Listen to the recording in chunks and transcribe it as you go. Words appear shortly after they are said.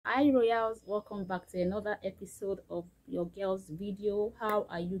Hi Royals, welcome back to another episode of your girls video. How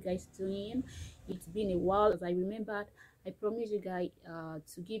are you guys doing? It's been a while. As I remembered, I promised you guys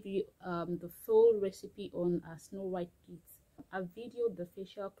to give you the full recipe on Snow White kit. I videoed the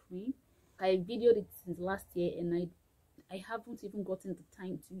facial cream. I videoed it since last year, and I haven't even gotten the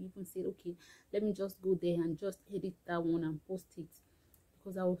time to even say, okay, let me just go there and just edit that one and post it,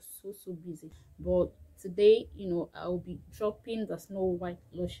 because I was so busy. But today, I'll be dropping the Snow White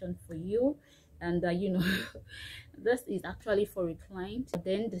lotion for you. And this is actually for a client,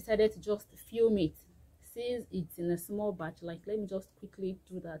 then decided to just film it since it's in a small batch. Like, let me just quickly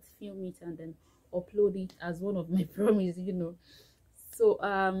do that, film it, and then upload it as one of my promise. So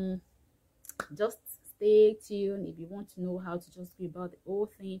just stay tuned if you want to know how to just go about the whole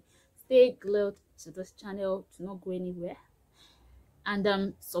thing. Stay glued to this channel to not go anywhere,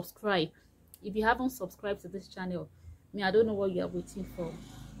 and subscribe if you haven't subscribed to this channel. I don't know what you are waiting for.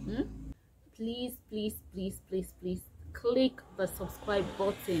 Please click the subscribe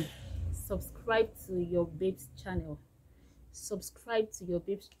button. Subscribe to your babes channel. Subscribe to your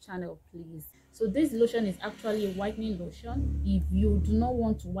babes channel, please. So this lotion is actually a whitening lotion. If you do not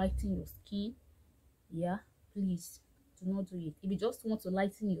want to whiten your skin, please do not do it. If you just want to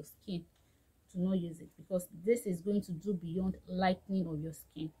lighten your skin, do not use it, because this is going to do beyond lightening of your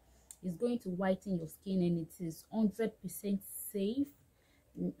skin. It's going to whiten your skin, and it is 100% safe,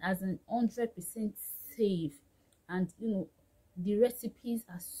 as in 100% safe. And the recipes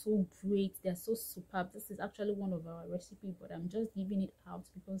are so great, they're so superb. This is actually one of our recipes, but I'm just giving it out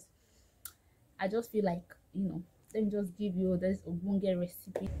because I just feel like, let me just give you this obonge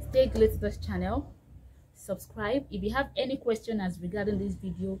recipe. Stay glued to this channel, subscribe. If you have any question as regarding this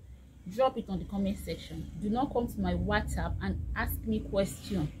video, drop it on the comment section. Do not come to my WhatsApp and ask me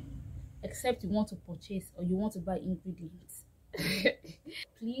question, except you want to purchase or you want to buy ingredients.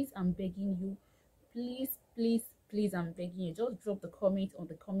 Please, I'm begging you, please, I'm begging you, just drop the comment on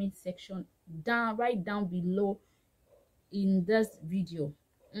the comment section right down below in this video.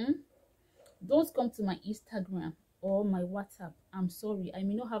 Don't come to my Instagram or my WhatsApp. I'm sorry, I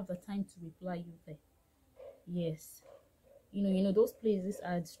may not have the time to reply you there. Yes, those places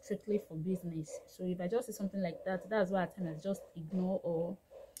are strictly for business. So if I just say something like that, that's why at times I just ignore.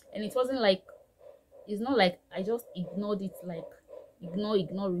 And it wasn't like, it's not like I just ignored it, like ignore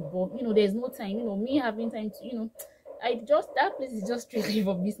report. There's no time, me having time to, that place is just strictly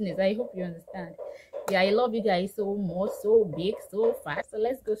for business. I hope you understand. I love you guys so much, so big, so fast. So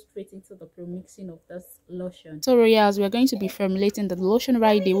let's go straight into the pre-mixing of this lotion. So Royals, we're going to be formulating the lotion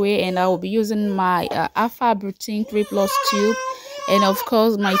right away, and I will be using my Alpha Butane 3+ tube, and of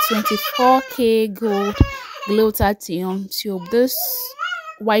course my 24K gold glutathione tube. This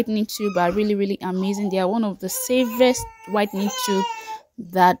whitening tube are really amazing. They are one of the safest whitening tube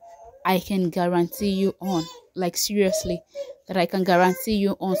that I can guarantee you on, like seriously, that I can guarantee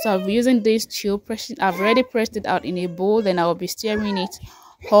you on. So I'll be using this tube. I've already pressed it out in a bowl, then I will be stirring it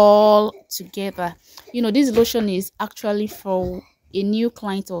all together. This lotion is actually for a new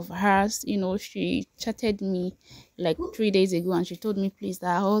client of hers. She chatted me like 3 days ago, and she told me, please,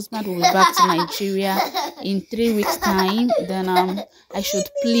 that her husband will be back to Nigeria in 3 weeks time, then I should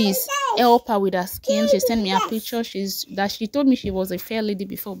please help her with her skin. She sent me a picture. She told me she was a fair lady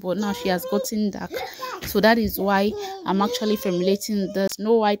before, but now she has gotten dark. So that is why I'm actually formulating the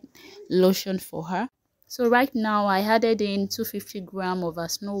Snow White lotion for her. So right now I added in 250 grams of a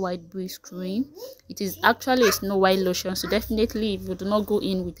Snow White breeze cream. It is actually a Snow White lotion, so definitely if you do not go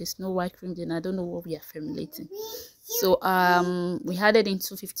in with a Snow White cream, then I don't know what we are formulating. So we added in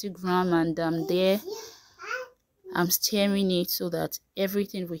 250 grams, and there I'm stirring it so that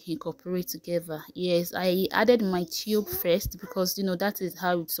everything will incorporate together. Yes, I added my tube first because that is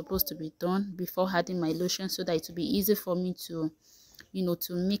how it's supposed to be done before adding my lotion, so that it will be easy for me to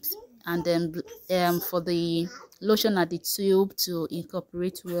to mix, and then for the lotion and the tube to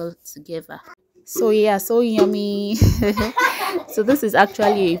incorporate well together. So yeah, so yummy. So this is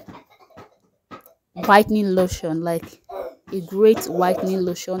actually a whitening lotion, like a great whitening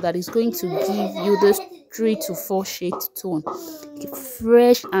lotion that is going to give you this 3 to 4 shade tone,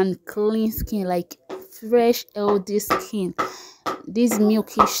 fresh and clean skin, like fresh healthy skin. This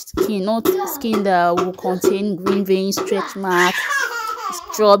milkish skin, not skin that will contain green veins, stretch marks,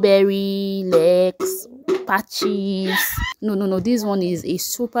 strawberry legs, patches. No, this one is a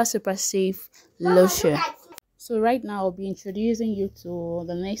super safe lotion. So right now I'll be introducing you to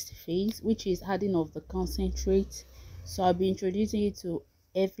the next phase, which is adding of the concentrate. So I'll be introducing you to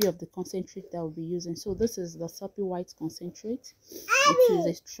every of the concentrate that I'll be using. So this is the Soapy White concentrate, which is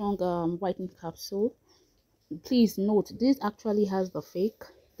a strong whitening capsule. Please note, this actually has the fake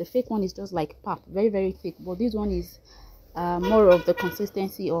The fake one is just like pap, very very thick, but this one is more of the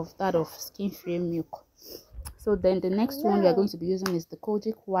consistency of that of skin free milk. So then the next one we are going to be using is the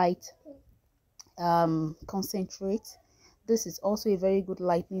Kojic White concentrate. This is also a very good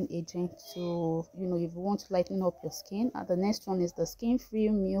lightening agent to, you know, if you want to lighten up your skin. And the next one is the skin free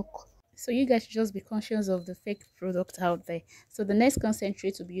milk. So you guys should just be conscious of the fake product out there. So the next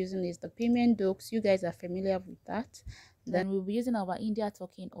concentrate to be using is the piment dukes. You guys are familiar with that. Then we'll be using our India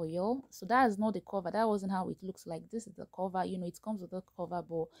talking oil. So that is not the cover. That wasn't how it looks like. This is the cover. You know, it comes with a cover,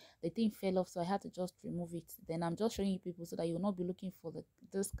 but the thing fell off, so I had to just remove it. Then I'm just showing you people so that you'll not be looking for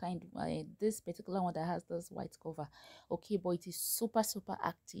this kind, this particular one that has this white cover. Okay, but it is super super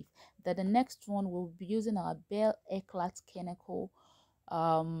active. Then the next one we'll be using our Bell Eclat Chemical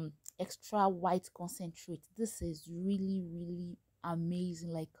extra white concentrate. This is really really amazing,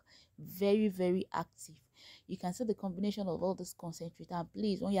 like very very active. You can see the combination of all this concentrate. And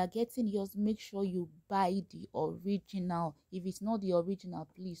please, when you are getting yours, make sure you buy the original. If it's not the original,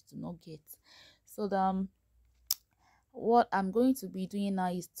 please do not get. So what I'm going to be doing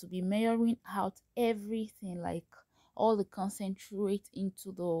now is to be measuring out everything, like all the concentrate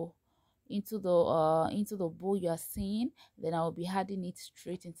into the bowl you are seeing. Then I will be adding it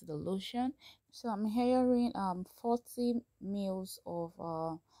straight into the lotion. So I'm measuring 40 mils of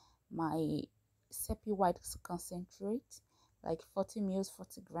my Sepi White concentrate, like 40 mils,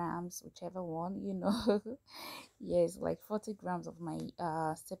 40 grams, whichever one, you know. Yes, like 40 grams of my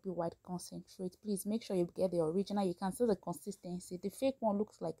Sepi White concentrate. Please make sure you get the original. You can see the consistency. The fake one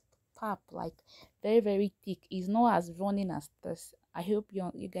looks like pap, like very very thick. It's not as running as this. I hope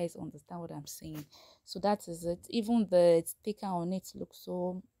you guys understand what I'm saying. So that is it. Even the sticker on it looks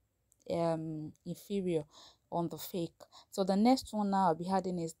so inferior on the fake. So the next one now I'll be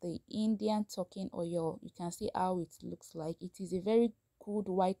adding is the Indian talking oil. You can see how it looks like. It is a very good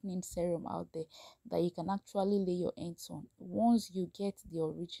whitening serum out there that you can actually lay your hands on. Once you get the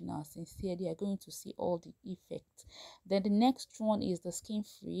original, sincerely, you're going to see all the effects. Then the next one is the skin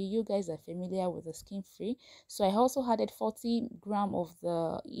free. You guys are familiar with the skin free, so I also added 40 gram of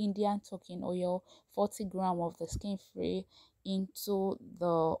the Indian talking oil, 40 gram of the skin free into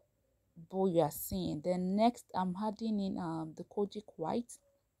the bowl you are seeing. Then next I'm adding in the Kojic White.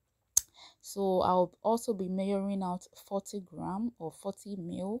 So I'll also be measuring out 40 gram or 40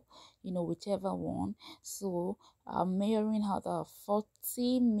 mil, you know, whichever one. So I'm measuring out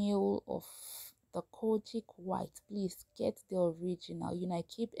 40 mil of the Kojic White. Please get the original. You know,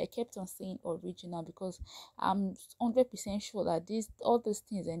 I kept on saying original because I'm 100% sure that all these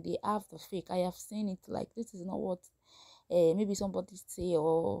things, and they have the fake. I have seen it, like this is not what maybe somebody say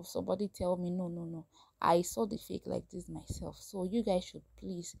or somebody tell me. No, I saw the fake like this myself. So you guys should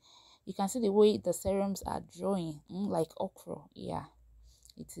please, you can see the way the serums are drawing, like okra. Yeah,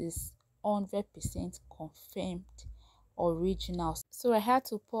 it is 100% confirmed original. So I had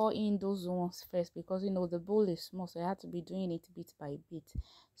to pour in those ones first because, you know, the bowl is small, so I had to be doing it bit by bit.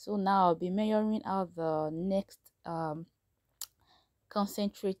 So now I'll be measuring out the next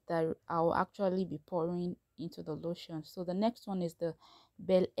concentrate that I'll actually be pouring into the lotion. So the next one is the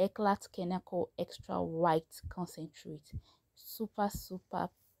Bell Eclat Chemical extra white concentrate. Super super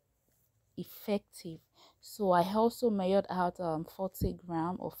effective. So I also measured out 40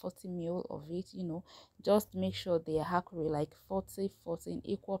 gram or 40 mil of it. You know, just make sure they are accurate, like 40 in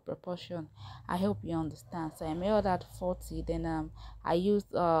equal proportion. I hope you understand. So I measured out 40. Then I used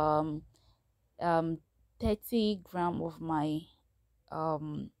 30 gram of my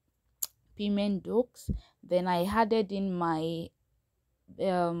piment dukes. Then I added in my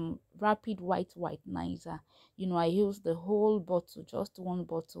rapid white whitenizer. You know, I used the whole bottle, just one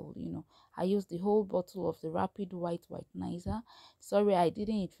bottle. You know, I used the whole bottle of the rapid white whitenizer. Sorry, I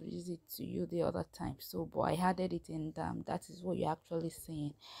didn't introduce it to you the other time, so but I added it in. That is what you're actually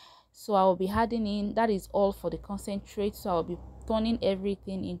saying. So I will be adding in, that is all for the concentrate. So I'll be turning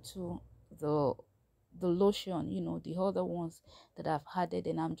everything into the lotion, you know, the other ones that I've added,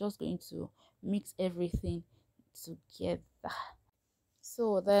 and I'm just going to mix everything together.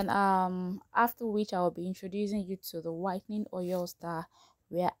 So then after which I'll be introducing you to the whitening oils that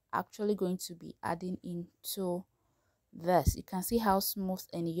we're actually going to be adding into this. You can see how smooth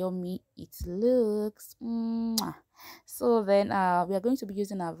and yummy it looks. Mwah. So then we are going to be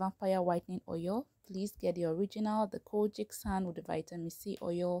using our vampire whitening oil. Please get the original, the Kojic Sand with the vitamin C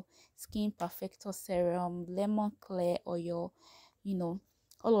oil, skin perfector serum, lemon clear oil. You know,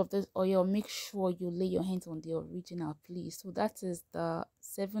 all of this oil, make sure you lay your hands on the original, please. So that is the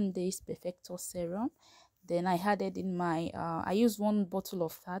 7 days perfector serum. Then I added in my I used one bottle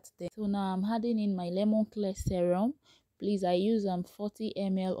of that. Then so now I'm adding in my lemon clear serum. Please, I use 40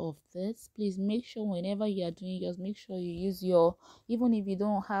 ml of this. Please make sure whenever you are doing yours, make sure you use your, even if you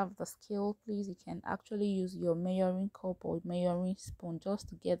don't have the scale, please, you can actually use your measuring cup or measuring spoon just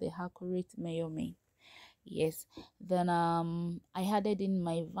to get the accurate measurement. Yes. Then I added in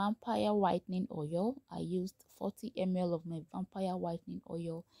my vampire whitening oil. I used 40 ml of my vampire whitening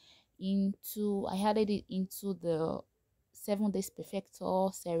oil into, I added it into the 7 days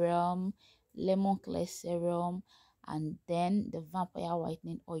perfector serum, lemon clear serum, and then the vampire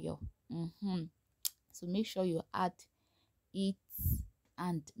whitening oil. So make sure you add it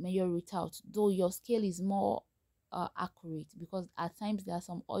and measure it out, though your scale is more accurate, because at times there are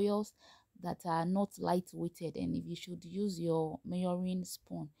some oils that are not lightweighted, and if you should use your measuring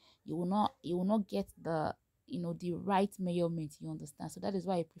spoon, you will not get the the right measurement, you understand. So that is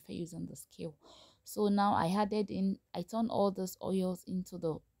why I prefer using the scale. So now I turned all those oils into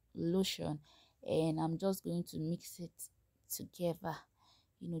the lotion, and I'm just going to mix it together,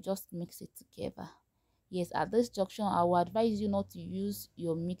 just mix it together. Yes, at this junction I will advise you not to use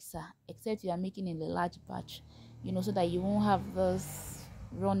your mixer except you are making in a large batch, so that you won't have this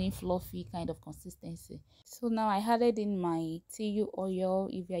running fluffy kind of consistency. So now I added in my tea oil.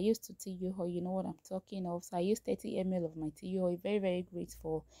 If you are used to tea oil, you know what I'm talking of. So I used 30 ml of my tea oil. Very, very great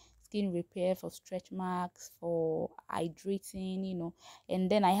for skin repair, for stretch marks, for hydrating, and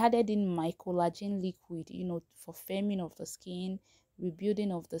then I added in my collagen liquid, for firming of the skin,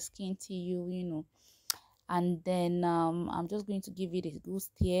 rebuilding of the skin tissue, and then I'm just going to give it a good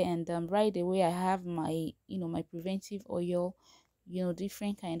stir, and right away I have my my preventive oil,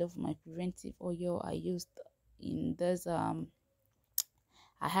 different kind of my preventive oil I used in this. I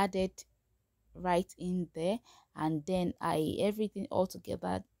had it right in there, and then everything all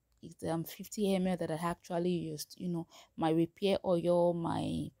together is 50 ml that I actually used, my repair oil,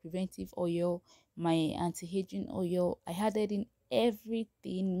 my preventive oil, my anti-aging oil. I added in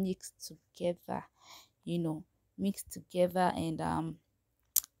everything mixed together, mixed together, and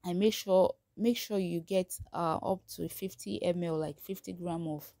I make sure you get up to 50 ml, like 50 gram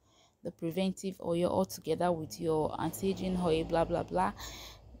of the preventive oil all together with your anti-aging oil, blah blah blah.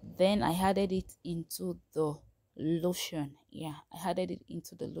 Then I added it into the lotion. Yeah, I added it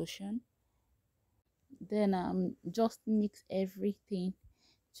into the lotion. Then just mix everything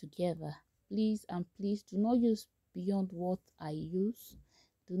together. Please, and please do not use beyond what I use.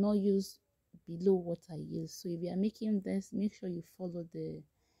 Do not use below what I use. So if you are making this, make sure you follow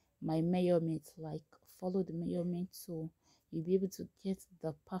my measurements, like follow the measurement, so you'll be able to get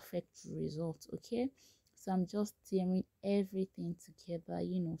the perfect result. Okay, so I'm just stirring everything together.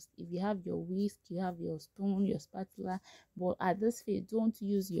 If you have your whisk, you have your spoon, your spatula, but at this phase don't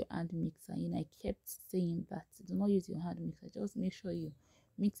use your hand mixer. I kept saying that, do not use your hand mixer. Just make sure you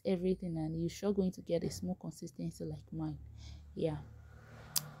mix everything, and you're sure going to get a smooth consistency like mine. Yeah.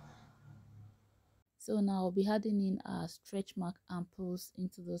 So now I'll be adding in stretch mark ampoules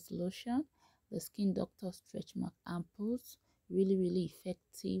into this lotion, the Skin Doctor stretch mark ampoules, really, really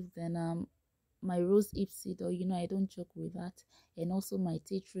effective. Then my rose hip seed oil, I don't joke with that, and also my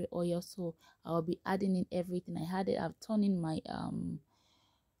tea tree oil. So I'll be adding in everything. I've turned in my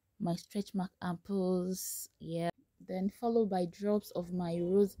my stretch mark ampoules, yeah, then followed by drops of my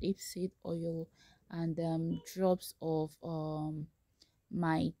rose hip seed oil, and drops of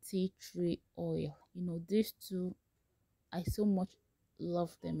my tea tree oil. These two, I so much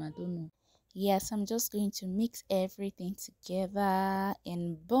love them. I don't know. Yes, I'm just going to mix everything together,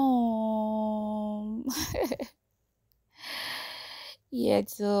 and boom. Yeah,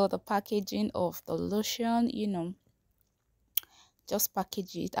 so the packaging of the lotion, just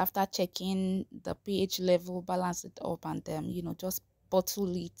package it after checking the pH level, balance it up, and just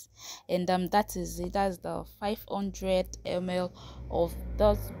bottle it, and that is it. That's the 500 ml of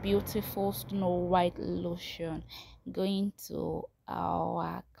this beautiful Snow White lotion going to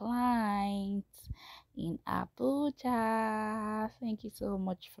our client in Abuja. Thank you so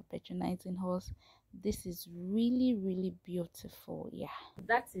much for patronizing us. This is really, really beautiful. Yeah,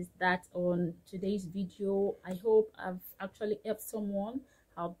 that is that on today's video. I hope I've actually helped someone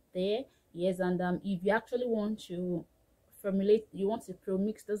out there. Yes, and if you actually want to formulate, you want to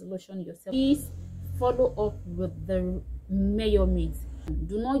pro-mix this lotion yourself, please follow up with the measurements.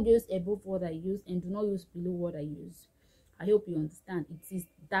 Do not use above what I use, and do not use below what I use. I hope you understand. It is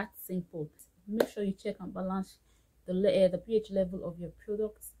that simple. Make sure you check and balance the pH level of your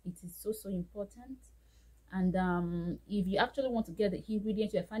products. It is so important. And if you actually want to get the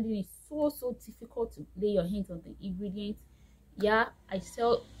ingredients, you're finding it so difficult to lay your hands on the ingredients, yeah, I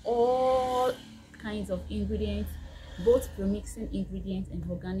sell all kinds of ingredients, both premixing ingredients and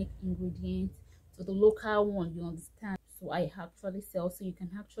organic ingredients, so the local one, you understand. So I actually sell, so you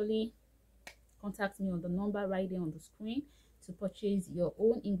can actually contact me on the number right there on the screen to purchase your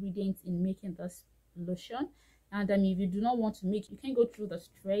own ingredients in making this lotion. And if you do not want to make, you can go through the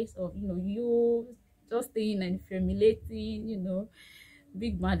stress of, you know, you just staying and formulating, you know,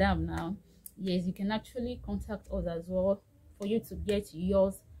 big madam now. Yes, you can actually contact us as well for you to get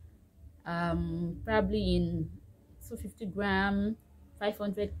yours probably in 250 gram,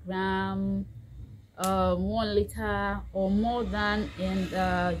 500 gram, 1 liter or more than, and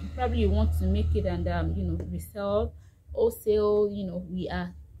probably you want to make it and you know, resell wholesale. You know, we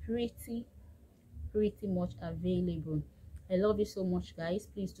are pretty much available. I love you so much, guys.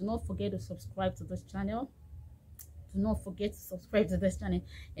 Please do not forget to subscribe to this channel. Do not forget to subscribe to this channel,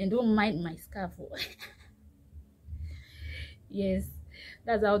 and don't mind my scarf. Yes,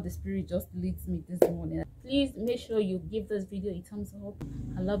 that's how the spirit just leads me this morning. Please make sure you give this video a thumbs up.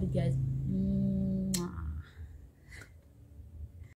 I love you guys.